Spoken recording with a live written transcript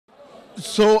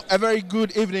So, a very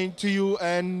good evening to you,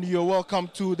 and you're welcome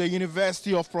to the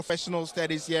University of Professional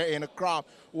Studies here in Accra,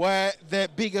 where the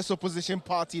biggest opposition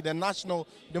party, the National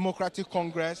Democratic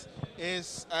Congress,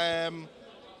 is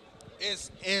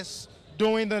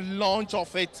doing the launch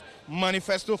of its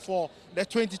manifesto for the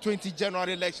 2020 general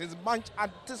elections. Much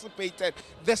anticipated.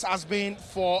 This has been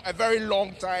for a very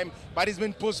long time, but it's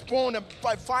been postponed, and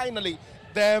finally,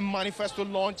 the manifesto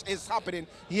launch is happening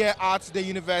here at the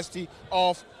University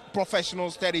of Professional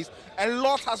Studies. A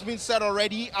lot has been said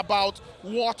already about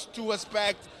what to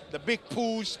expect, the big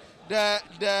push,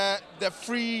 the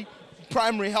free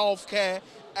primary health care,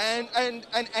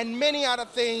 and many other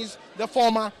things. The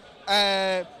former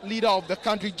leader of the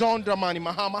country, John Dramani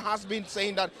Mahama, has been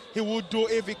saying that he would do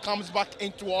if he comes back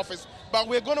into office. But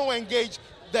we're going to engage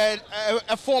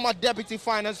a former deputy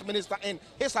finance minister in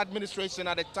his administration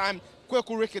at the time,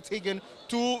 Kweku Rickett-Higgin,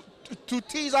 to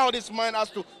tease out his mind as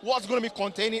to what's going to be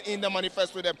contained in the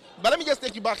manifesto there. But let me just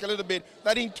take you back a little bit,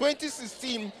 that in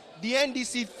 2016, the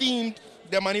NDC themed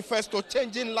the manifesto,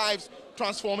 Changing Lives,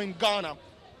 Transforming Ghana.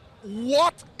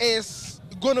 What is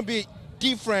going to be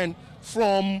different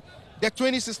from the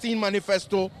 2016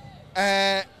 manifesto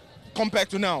compared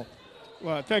to now?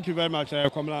 Well, thank you very much,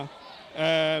 Komla.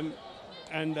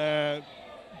 And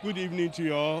good evening to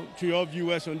your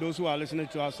viewers and those who are listening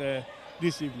to us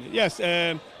this evening. Yes,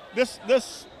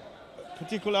 this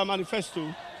particular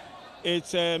manifesto,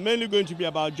 it's mainly going to be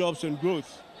about jobs and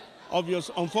growth.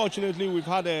 Unfortunately, we've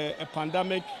had a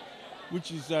pandemic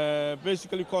which is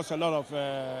basically caused a lot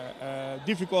of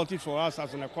difficulty for us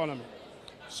as an economy.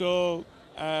 So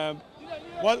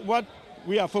what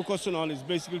we are focusing on is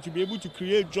basically to be able to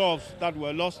create jobs that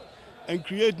were lost and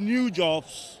create new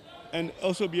jobs, and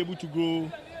also be able to grow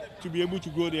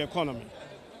the economy.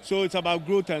 So it's about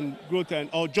growth and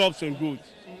or jobs and growth.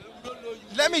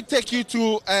 Let me take you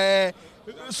to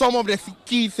some of the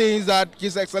key things that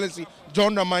His Excellency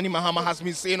John Dramani Mahama has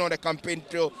been saying on the campaign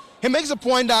trail. He makes a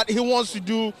point that he wants to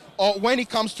do, or when he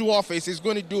comes to office, he's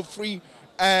going to do free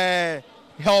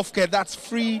healthcare. That's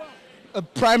free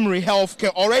primary healthcare.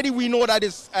 Already we know that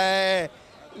it's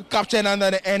captured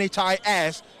under the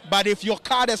NHIS, but if your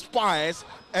card expires,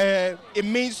 it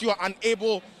means you are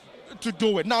unable to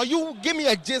do it. Now, you give me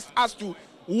a gist as to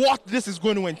what this is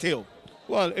going to entail.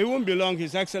 Well, it won't be long.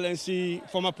 His Excellency,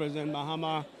 former President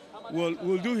Mahama,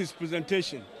 will do his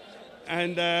presentation,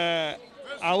 and I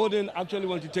wouldn't actually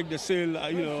want to take the sail,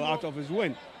 out of his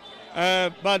wind.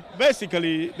 But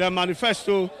basically, the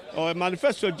manifesto, or a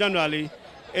manifesto generally,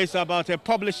 is about a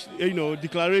published,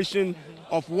 declaration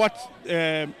of what,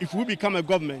 if we become a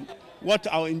government, what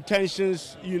our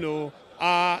intentions,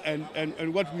 are,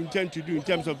 and what we intend to do in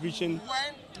terms of vision.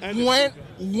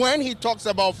 When he talks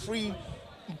about free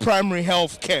primary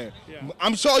health care, yeah,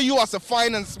 I'm sure you as a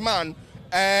finance man,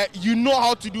 you know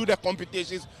how to do the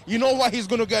computations. You know where he's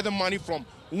going to get the money from.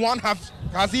 One,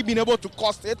 has he been able to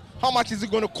cost it? How much is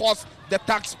it going to cost the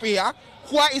taxpayer?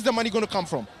 Where is the money going to come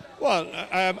from? Well,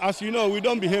 as you know, we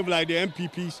don't behave like the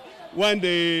MPPs when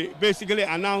they basically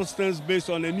announce things based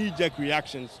on the knee-jerk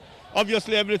reactions.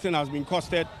 Obviously, everything has been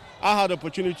costed. I had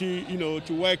opportunity,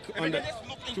 to work on the.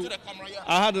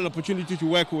 I had an opportunity to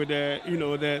work with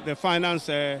the finance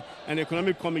and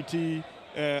economic committee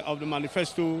of the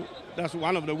manifesto. That's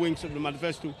one of the wings of the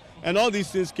manifesto, and all these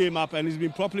things came up, and it's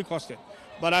been properly costed.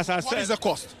 But as I said, what is the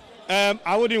cost?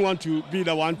 I wouldn't want to be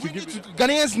the one to give.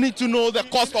 Ghanaians need to know the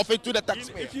cost of it to the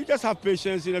taxpayer. If you just have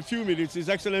patience, in a few minutes, His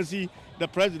Excellency, the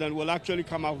President, will actually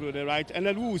come out with it, right? And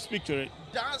then we will speak to it.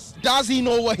 Does he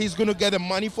know where he's going to get the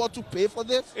money for to pay for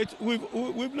this?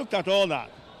 We've looked at all that.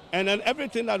 And then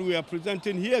everything that we are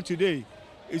presenting here today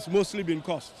is mostly been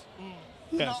cost.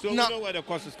 Yeah, so we know where the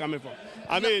cost is coming from.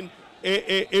 I mean,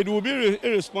 it will be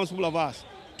irresponsible of us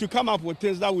to come up with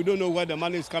things that we don't know where the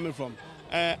money is coming from.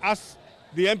 As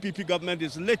the MPP government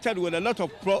is littered with a lot of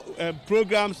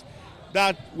programs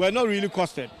that were not really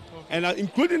costed, and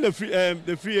including the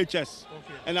free HS.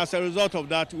 Okay. And as a result of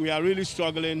that, we are really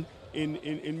struggling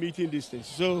in meeting these things.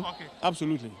 So,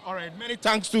 absolutely. All right. Many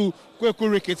thanks to Kweku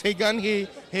Rickett-Higgin. He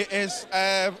is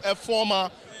a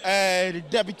former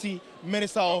deputy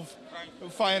minister of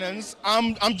finance.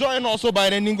 I'm joined also by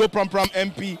the Ningo Pram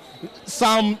MP,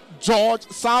 Sam George.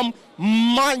 Sam,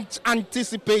 much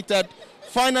anticipated.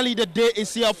 Finally, the day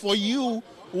is here for you.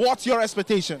 What's your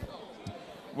expectation?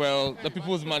 Well, the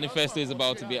People's Manifesto is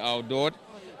about to be outlawed.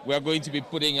 We are going to be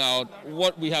putting out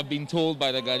what we have been told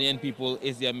by the Ghanaian people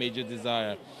is their major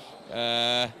desire.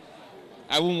 I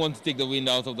wouldn't want to take the wind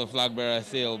out of the flag bearer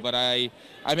sail, but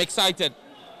I'm excited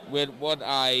with what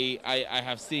I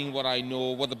have seen, what I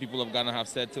know, what the people of Ghana have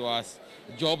said to us.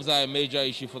 Jobs are a major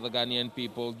issue for the Ghanaian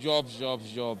people. Jobs, jobs,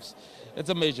 jobs. It's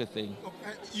a major thing.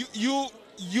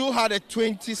 You had a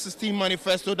 2016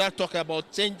 manifesto that talked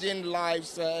about changing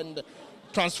lives and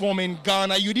transforming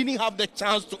Ghana. You didn't have the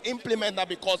chance to implement that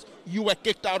because you were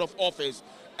kicked out of office.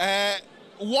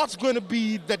 What's going to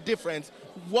be the difference?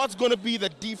 What's going to be the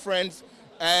difference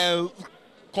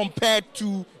compared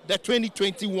to the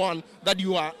 2021 that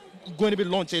you are going to be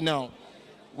launching now?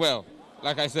 Well,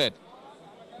 like I said,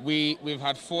 we've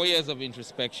had 4 years of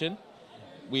introspection.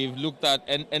 We've looked at,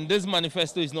 and this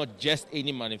manifesto is not just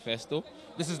any manifesto.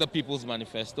 This is the People's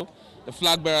Manifesto. The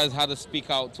flag bearers had a speak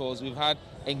out tours. We've had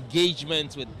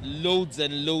engagements with loads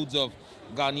and loads of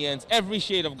Ghanaians, every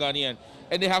shade of Ghanaian,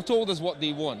 and they have told us what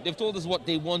they want. They've told us what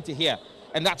they want to hear,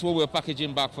 and that's what we're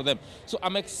packaging back for them. So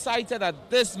I'm excited that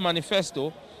this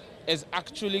manifesto is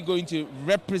actually going to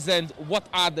represent what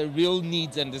are the real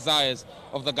needs and desires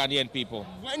of the Ghanaian people.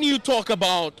 When you talk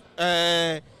about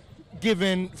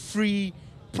giving free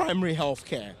primary health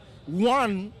care,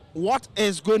 one, what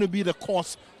is going to be the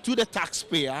cost to the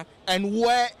taxpayer, and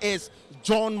where is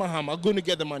John Mahama going to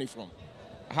get the money from?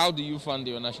 How do you fund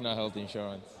your national health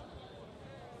insurance?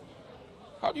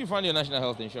 How do you fund your national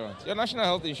health insurance? Your national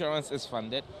health insurance is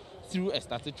funded through a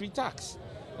statutory tax,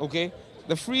 okay?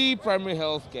 The free primary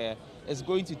health care is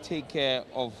going to take care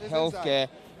of health care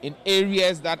in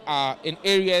areas that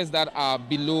are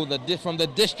below from the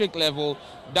district level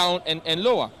down and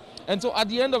lower. And so at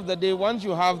the end of the day, once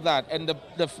you have that and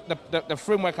the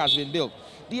framework has been built,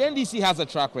 the NDC has a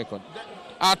track record.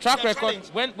 Our track record,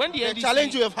 when the NDC... The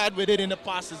challenge you have had with it in the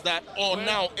past is that,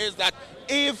 is that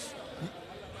if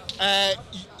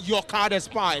your card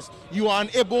expires, you are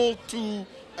unable to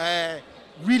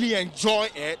really enjoy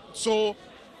it. So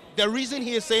the reason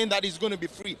he is saying that it's going to be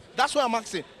free, that's why I'm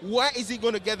asking, where is he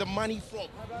going to get the money from?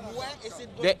 Where is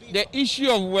it going to be? The issue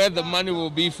of where the money will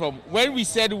be from, when we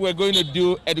said we're going to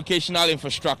do educational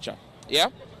infrastructure, yeah?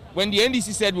 When the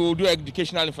NDC said we will do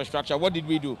educational infrastructure, what did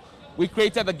we do? We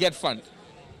created the GET Fund.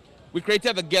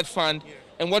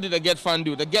 And what did the GET Fund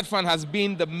do? The GET Fund has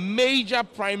been the major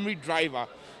primary driver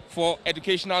for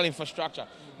educational infrastructure.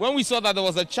 When we saw that there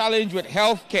was a challenge with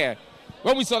healthcare,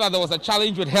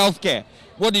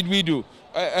 what did we do?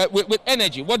 With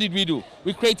energy, what did we do?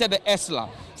 We created the ESLA.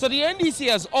 So the NDC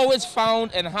has always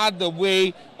found and had the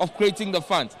way of creating the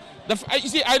funds. You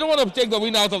see, I don't want to take the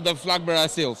wind out of the flag bearer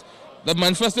sails. The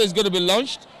manifesto is going to be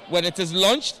launched. When it is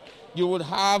launched, you would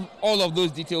have all of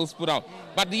those details put out.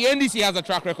 But the NDC has a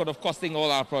track record of costing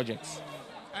all our projects.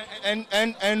 And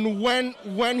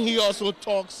when he also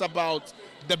talks about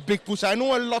the big push, I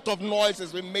know a lot of noise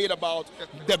has been made about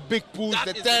the big push,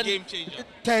 That is the game changer.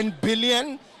 10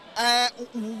 billion.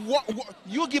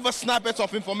 You give us snippets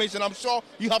of information. I'm sure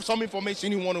you have some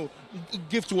information you want to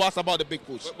give to us about the big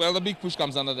push. Well, the big push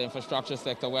comes under the infrastructure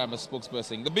sector, where I'm a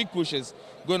spokesperson. The big push is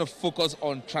going to focus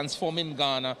on transforming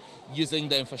Ghana using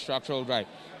the infrastructural drive.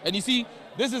 And you see,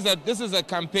 this is a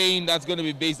campaign that's going to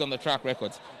be based on the track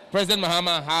records. President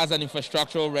Mahama has an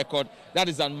infrastructural record that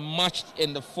is unmatched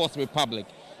in the Fourth Republic.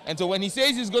 And so when he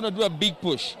says he's going to do a big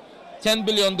push, $10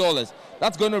 billion,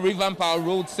 that's going to revamp our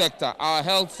road sector, our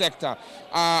health sector,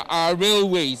 our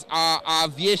railways, our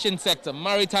aviation sector,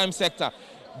 maritime sector,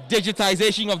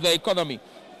 digitization of the economy.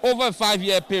 Over a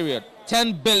 5-year period,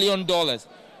 $10 billion.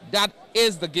 That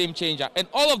is the game changer. And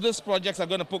all of these projects are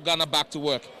going to put Ghana back to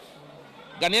work.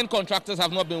 Ghanaian contractors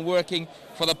have not been working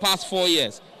for the past 4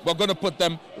 years. We're going to put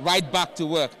them right back to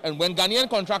work. And when Ghanaian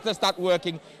contractors start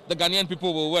working, the Ghanaian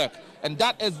people will work. And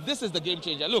this is the game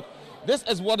changer. Look, this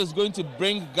is what is going to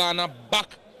bring Ghana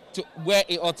back to where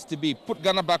it ought to be. Put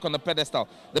Ghana back on the pedestal.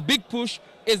 The big push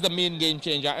is the main game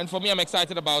changer. And for me, I'm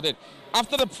excited about it.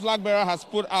 After the flag bearer has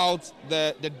put out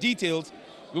the details,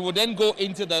 we will then go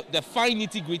into the fine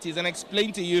nitty-gritties and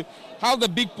explain to you how the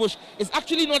big push is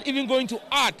actually not even going to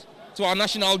add to our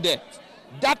national debt.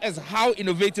 That is how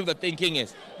innovative the thinking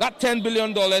is. That $10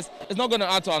 billion is not going to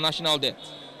add to our national debt.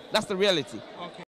 That's the reality. Okay.